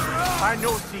you! I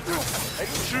know, Seeker.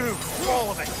 It's true,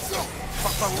 all of it.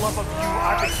 But for love of you,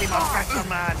 I became a better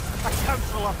man, a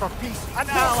counselor for peace, an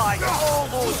ally to all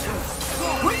those who...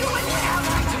 Were you an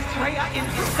ally to Freya in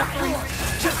her suffering?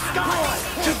 To Skadi?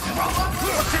 To Groa?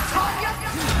 Or to Tanya?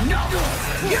 No!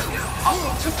 You only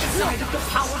took the side of the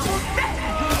powerful then!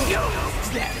 You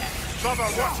then! Brother,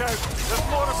 watch out! There's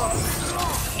more of them!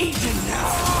 Even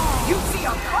now, you see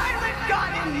a violent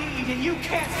god in need and you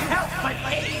can't help but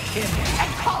aid him and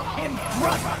call him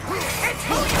brother! It's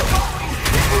who you've always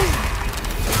been!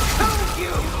 Who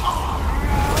you are!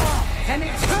 And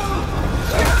it's who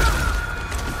you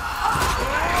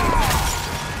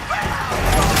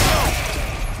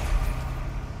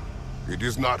It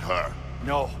is not her.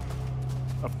 No.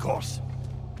 Of course.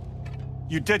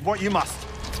 You did what you must.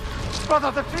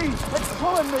 Brother, the trees! It's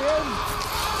pulling me in!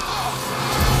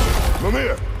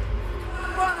 Mimir!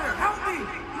 Brother, help me!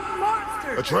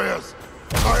 Monster! Atreus!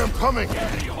 I am coming!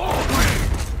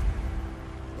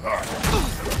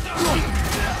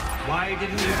 Why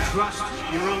didn't you trust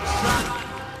your own son?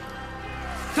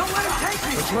 Don't let him take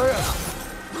me! Atreus!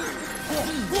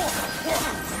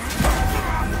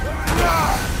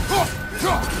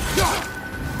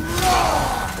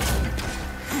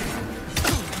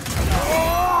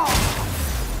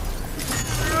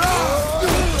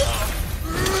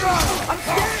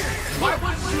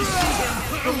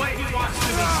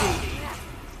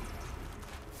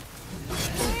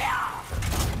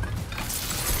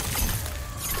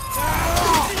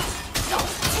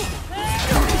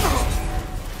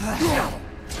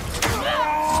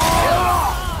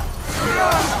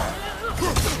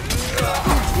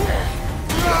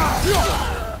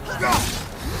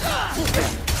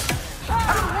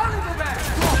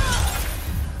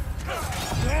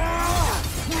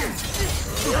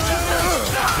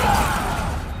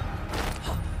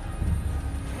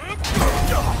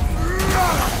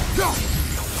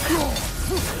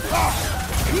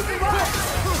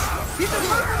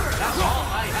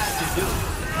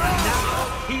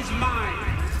 He's mine!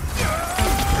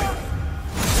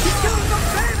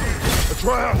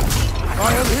 Atreus!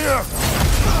 I am here!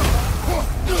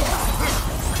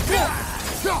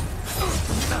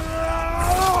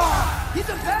 He's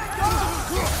a bad guy!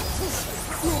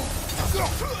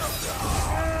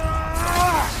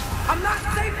 I'm not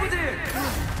safe with him!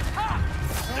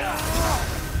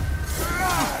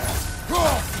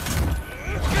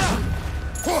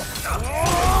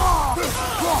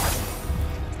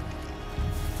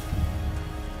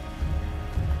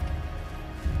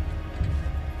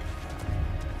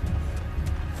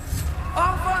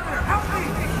 Oh, Father, help me!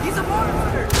 He's a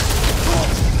monster!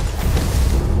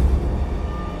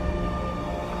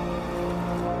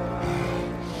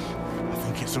 I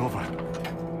think it's over.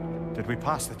 Did we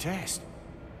pass the test?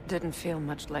 Didn't feel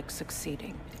much like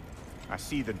succeeding. I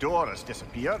see the door has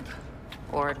disappeared.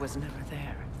 Or it was never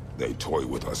there. They toy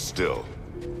with us still.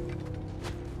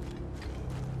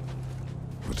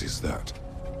 What is that?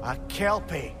 A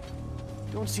Kelpie.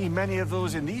 Don't see many of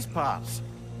those in these parts.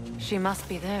 She must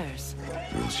be theirs.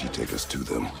 Will she take us to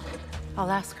them?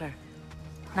 I'll ask her.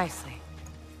 Nicely.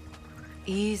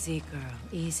 Easy, girl.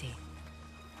 Easy.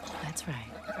 That's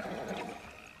right.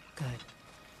 Good.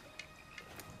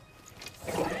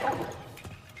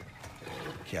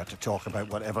 Care to talk about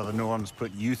whatever the Norns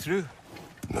put you through?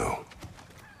 No.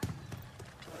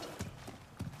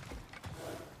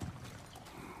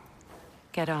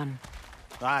 Get on.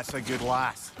 That's a good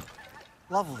lass.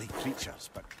 Lovely creatures,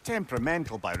 but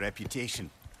temperamental by reputation.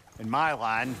 In my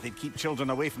land, they'd keep children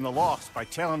away from the lochs by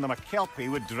telling them a Kelpie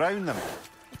would drown them.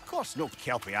 Of course, no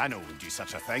Kelpie I know would do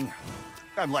such a thing.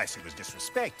 Unless it was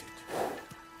disrespected.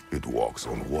 It walks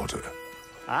on water.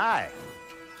 Aye.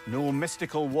 No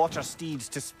mystical water steeds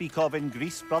to speak of in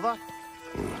Greece, brother?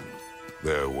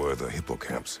 There were the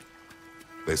hippocamps.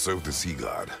 They served the sea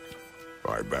god.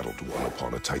 I battled one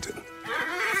upon a titan.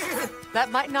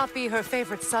 That might not be her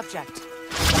favorite subject.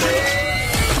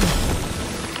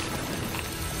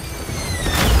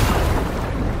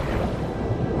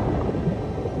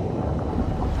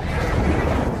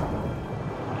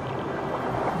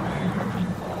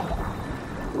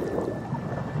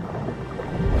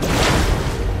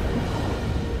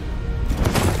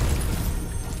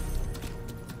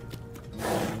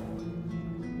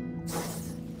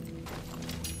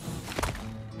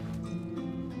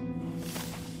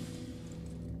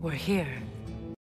 We're here.